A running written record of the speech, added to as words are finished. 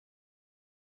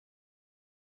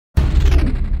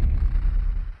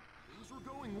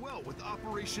well with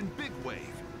Operation Big Wave.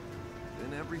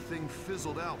 Then everything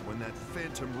fizzled out when that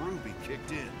Phantom Ruby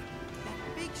kicked in.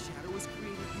 That big shadow was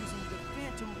created using the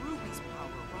Phantom Ruby's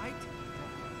power, right?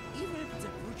 Even if it's a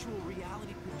virtual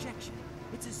reality projection,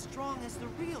 it's as strong as the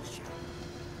real shadow.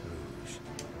 Rouge,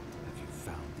 have you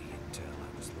found the intel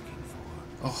I was looking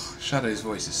for? Oh, Shadow's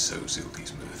voice is so silky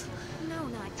smooth. No,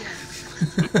 not yet.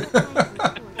 The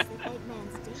client reports that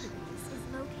Eggman's database is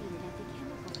located at the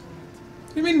chemical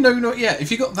plant. You mean no, not yet?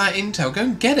 If you got that intel, go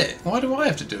and get it. Why do I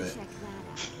have to do it? Check that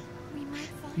out. We might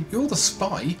find You're the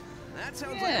spy. That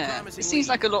sounds like a Yeah, promising it seems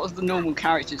lead. like a lot of the normal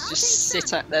characters just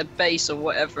sit at their base or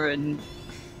whatever and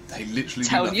They literally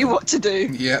tell do you nothing. what to do.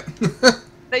 Yeah.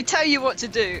 They tell you what to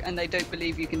do and they don't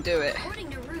believe you can do it.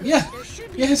 According to Rouge, Yeah. there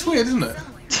should be Yeah, it's a weird, isn't it?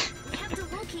 somewhere. We have to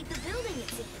locate the building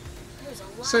it's in. There's a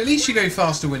lot So at least you go of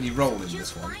faster when you roll in just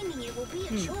this one. finding it will be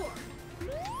a chore.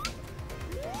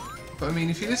 But I mean,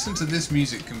 if you listen to this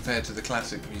music compared to the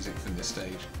classic music from this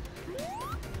stage,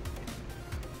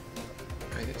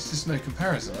 I mean, it's just no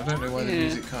comparison. I don't know why the Yeah.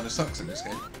 music kind of sucks in this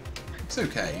game. It's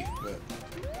okay, but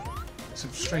it's a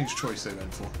strange choice they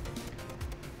went for.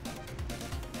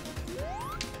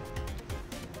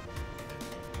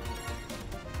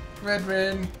 Red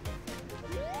Rin.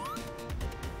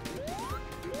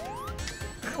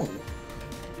 Ow.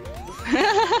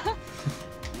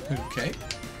 Okay.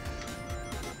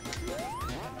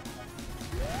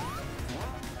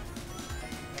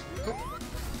 Oh.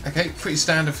 Okay, pretty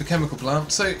standard for chemical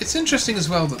plant. So it's interesting as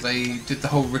well that they did the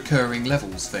whole recurring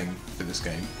levels thing for this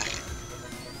game.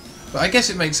 But I guess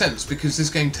it makes sense because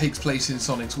this game takes place in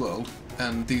Sonic's world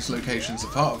and these locations are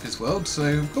part of his world, so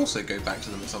of course they go back to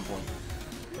them at some point.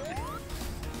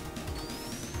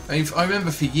 I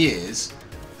remember for years,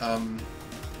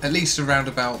 at least around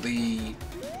about the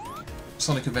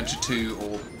Sonic Adventure 2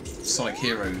 or Sonic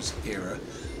Heroes era,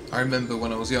 I remember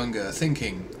when I was younger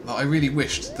thinking that I really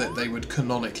wished that they would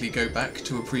canonically go back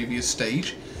to a previous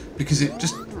stage, because it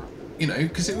just, you know,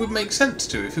 because it would make sense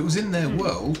to. If it was in their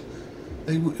world,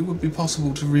 it would be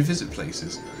possible to revisit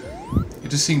places. It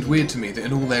just seemed weird to me that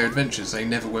in all their adventures they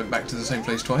never went back to the same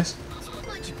place twice. Too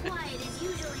much quiet is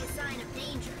usually a sign of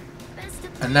danger. Best to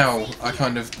play And now safe. I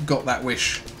kind of got that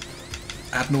wish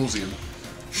ad nauseum.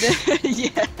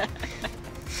 Yeah.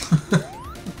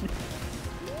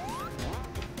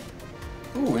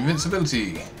 Ooh,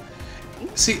 invincibility.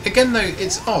 See, again though,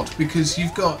 it's odd because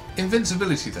you've got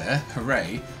invincibility there,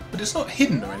 hooray, but it's not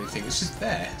hidden or anything, it's just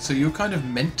there. So you're kind of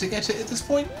meant to get it at this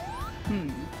point.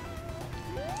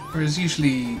 Whereas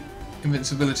usually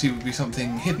invincibility would be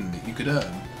something hidden that you could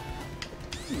earn.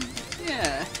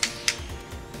 Yeah.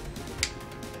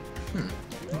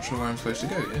 Not sure where I'm supposed to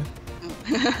go here.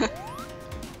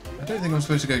 I don't think I'm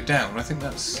supposed to go down, I think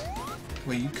that's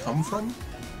where you come from.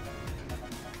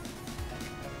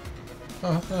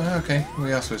 Oh, okay,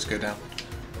 we are supposed to go down.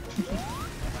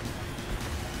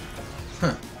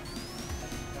 Huh.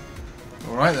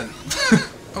 Alright then.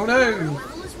 Oh no!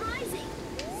 Level is rising.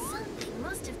 Something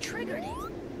must have triggered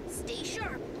it. Stay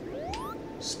sharp.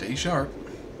 Stay sharp.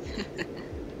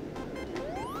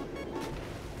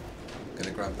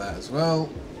 Gonna grab that as well.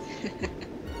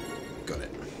 Got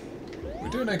it. We're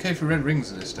doing okay for red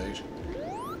rings in this stage.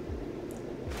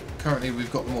 Currently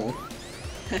we've got more.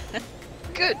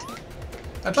 Good.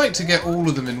 I'd like to get all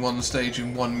of them in one stage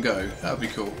in one go. That would be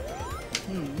cool.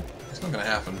 It's not going to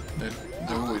happen.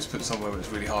 They're always put somewhere where it's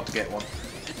really hard to get one.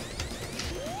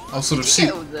 I'll sort of Did you see.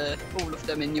 get all of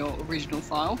them in your original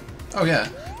file? Oh yeah,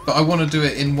 but I want to do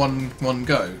it in one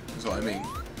go. Is what I mean.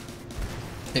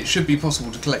 It should be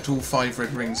possible to collect all 5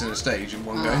 red rings in a stage in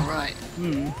one go. Right.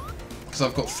 Because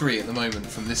I've got 3 at the moment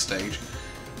from this stage.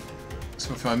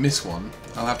 So if I miss one,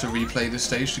 I'll have to replay this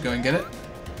stage to go and get it.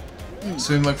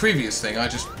 So in my previous thing, I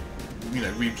just, you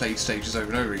know, replayed stages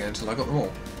over and over again until I got them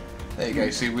all. There you go.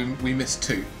 See, we missed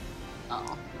 2.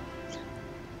 Oh.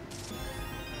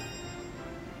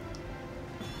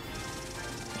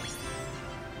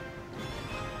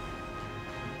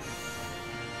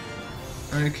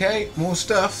 Okay, more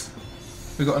stuff.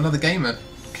 We've got another gamer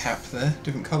cap there,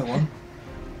 different colour one.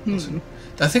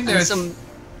 I think there And are some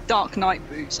Dark Knight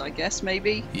boots, I guess,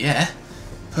 maybe. Yeah,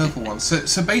 purple ones.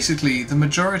 So basically, the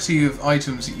majority of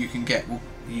items that you can get,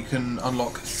 you can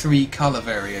unlock 3 colour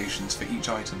variations for each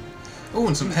item. Oh,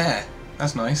 and some hair.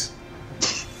 That's nice.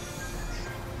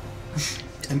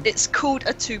 It's called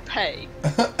a toupee.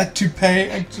 A toupee,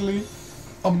 actually.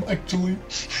 Actually.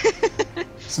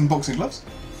 Some boxing gloves.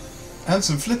 And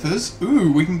some flippers.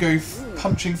 Ooh, we can go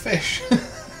punching fish.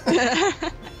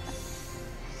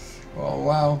 Oh,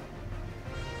 wow.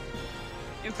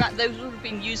 In fact, those would have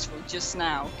been useful just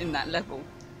now in that level.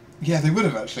 Yeah, they would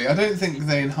have actually. I don't think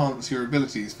they enhance your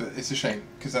abilities, but it's a shame,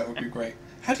 because that would be great.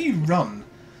 How do you run?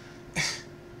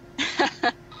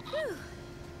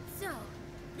 So,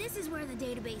 this is where the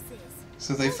database is.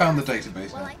 So they found the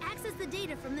database Well, now. I access the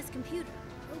data from this computer.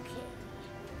 Okay.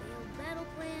 Failed battle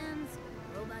plans,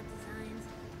 robot designs.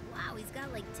 Wow, he's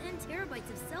got like 10 terabytes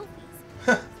of selfies.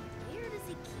 Where does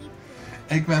he keep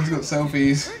the Eggman's got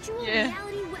selfies. virtual Yeah.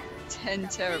 reality weapon? 10 The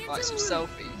terabytes of Phantom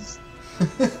selfies.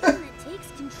 One that takes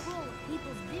control of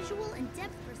people's visual and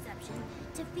depth perception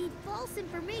to feed false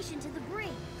information to the brain.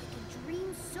 Like a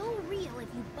dream so real, if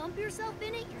you bump yourself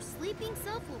in it, your sleeping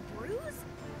self will bruise?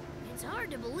 It's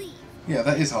hard to believe. Yeah,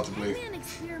 that is hard to believe. Eggman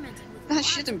experimented with That lots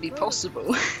shouldn't of be prototypes.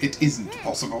 possible. It isn't Then,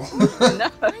 possible. No.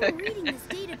 If I'm reading this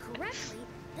data correctly,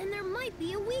 then there might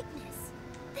be a weakness.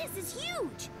 This is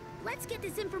huge. Let's get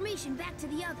this information back to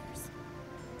the others.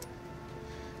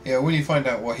 Yeah, when you find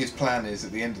out what his plan is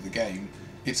at the end of the game,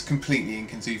 it's completely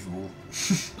inconceivable.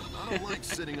 I don't like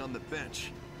sitting on the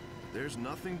bench. There's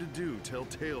nothing to do till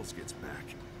Tails gets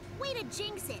back. Way to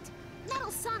jinx it.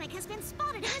 Metal Sonic has been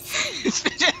spotted in the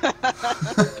city.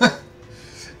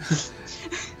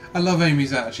 I love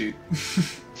Amy's attitude.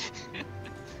 Is it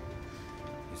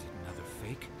another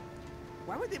fake?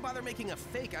 Why would they bother making a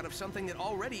fake out of something that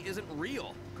already isn't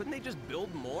real? Couldn't they just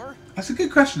build more? That's a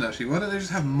good question, actually. Why don't they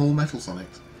just have more Metal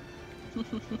Sonics?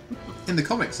 In the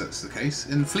comics, that's the case.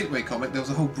 In Fleetway comic, there was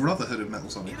a whole brotherhood of Metal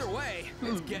Sonics. Either way,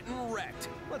 it's getting wrecked.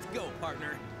 Let's go,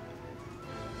 partner.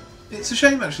 It's a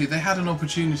shame, actually, they had an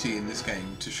opportunity in this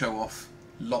game to show off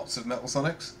lots of Metal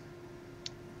Sonics.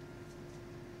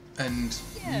 And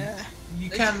Yeah. you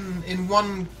can, in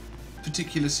one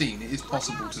particular scene, it is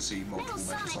possible to see multiple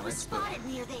Metal Sonic was Sonics, but spotted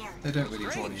near there. they don't really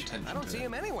draw any Strange. attention I don't to see it.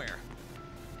 him anywhere.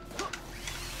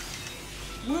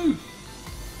 Woo!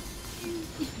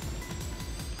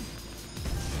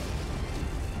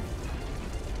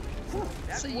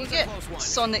 That So you was a get close one.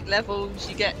 Sonic levels,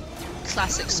 you get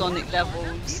classic Sonic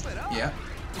levels, Keep it up. Yeah,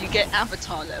 you get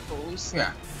Avatar levels,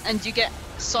 yeah, and you get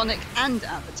Sonic and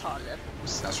Avatar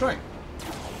levels. that's right.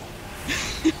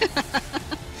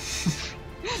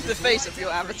 The face of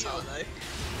your Avatar, though.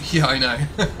 Yeah, I know.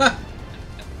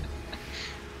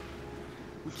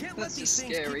 We can't let That's these just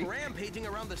things scary. keep rampaging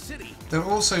around the city. There are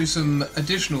also some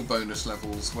additional bonus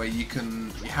levels where you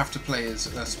have to play as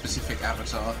a specific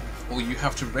avatar, or you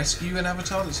have to rescue an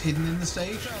avatar that's hidden in the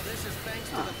stage. So this is thanks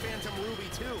to the Phantom Ruby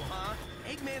too, huh?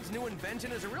 Eggman's new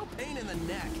invention is a real pain in the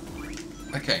neck.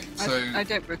 Okay, so I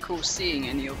don't recall seeing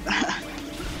any of that.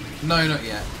 no, not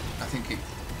yet. I think it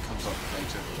comes up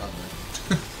later. I don't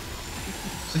know.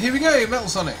 So here we go, Metal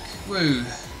Sonic. Woo!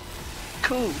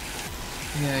 Cool.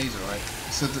 Yeah, he's alright.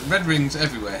 So the red rings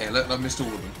everywhere here. Look, I've missed all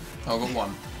of them. Oh, I've got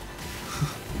one.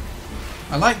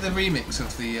 I like the remix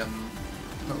of the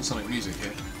Metal Sonic music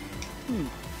here.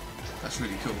 That's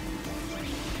really cool.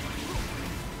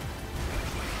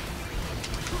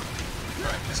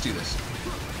 Right, let's do this.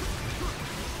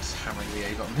 Just hammering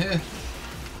the A button here.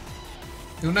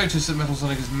 You'll notice that Metal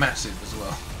Sonic is massive as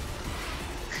well.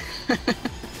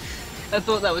 I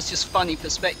thought that was just funny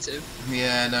perspective.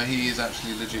 Yeah, no, he is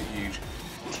actually legit huge.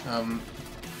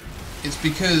 It's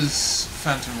because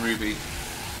Phantom Ruby.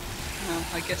 Oh,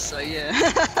 I guess so, yeah.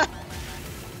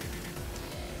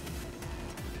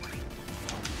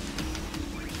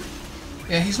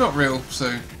 Yeah, he's not real,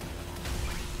 so...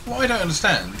 What I don't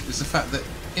understand is the fact that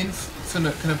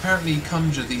Infinite can apparently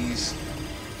conjure these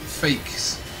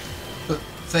fakes, but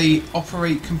they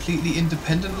operate completely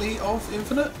independently of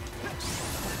Infinite?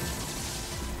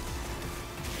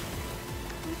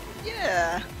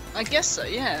 Yeah, I guess so,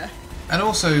 yeah. And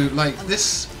also, like,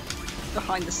 this...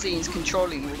 Behind the scenes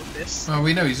controlling all of this. Well,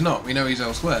 we know he's not. We know he's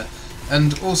elsewhere.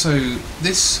 And also,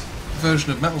 this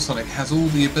version of Metal Sonic has all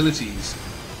the abilities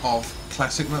of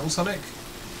classic Metal Sonic,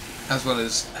 as well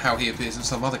as how he appears in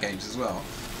some other games as well.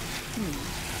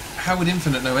 How would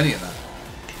Infinite know any of that?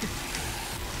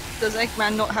 Does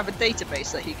Eggman not have a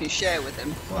database that he can share with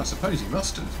him? Well, I suppose he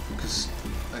must have, because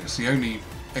that's the only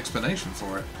explanation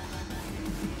for it.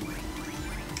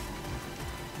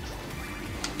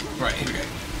 Right, here we go.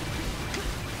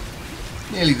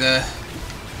 Nearly there.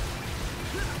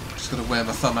 Just gotta wear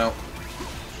my thumb out.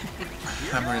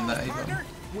 Hammering that A button.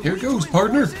 Here it goes,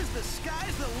 partner! The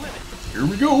sky's the limit. Here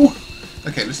we go!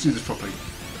 Okay, let's do this properly.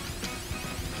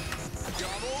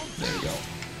 There we go.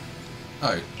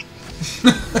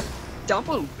 Oh.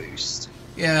 Double boost.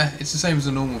 Yeah, it's the same as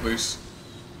a normal boost.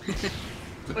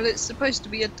 Well, it's supposed to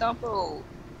be a double.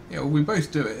 Yeah, well, we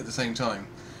both do it at the same time.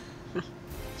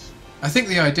 I think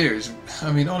the idea is,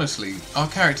 I mean, honestly, our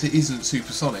character isn't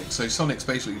supersonic, so Sonic's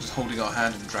basically just holding our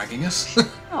hand and dragging us.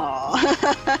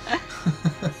 Aww.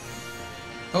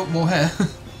 Oh, Oh, more hair.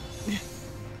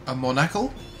 A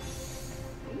monocle.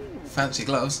 Fancy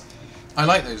gloves. I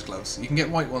like those gloves. You can get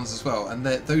white ones as well, and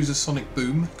those are Sonic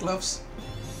Boom gloves.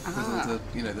 Because of the,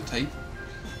 you know, the tape.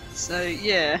 So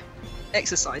yeah,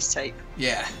 exercise tape.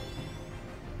 Yeah.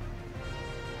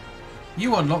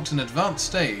 You unlocked an advanced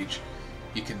stage.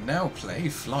 You can now play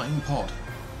Flying Pod.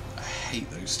 I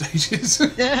hate those stages.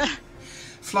 Yeah.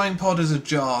 Flying Pod is a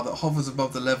jar that hovers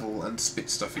above the level and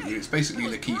spits stuff at you. It's basically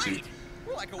Lakitu.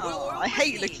 Like a Oh, I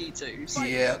hate Lakitus.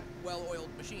 Yeah. well-oiled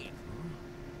machine.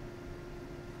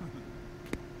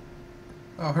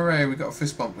 Oh, hooray, we got a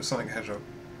fist bump with Sonic the Hedgehog.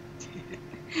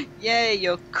 Yay,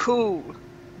 you're cool.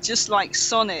 Just like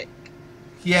Sonic.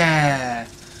 Yeah!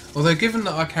 Although, given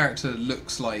that our character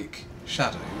looks like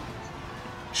Shadow,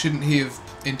 shouldn't he have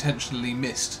intentionally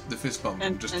missed the fist bump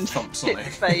and just thumped hit Sonic?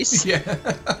 the face.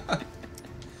 Yeah.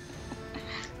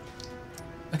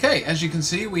 Okay, as you can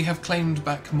see, we have claimed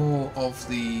back more of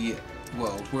the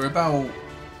world. We're about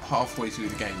halfway through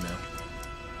the game now.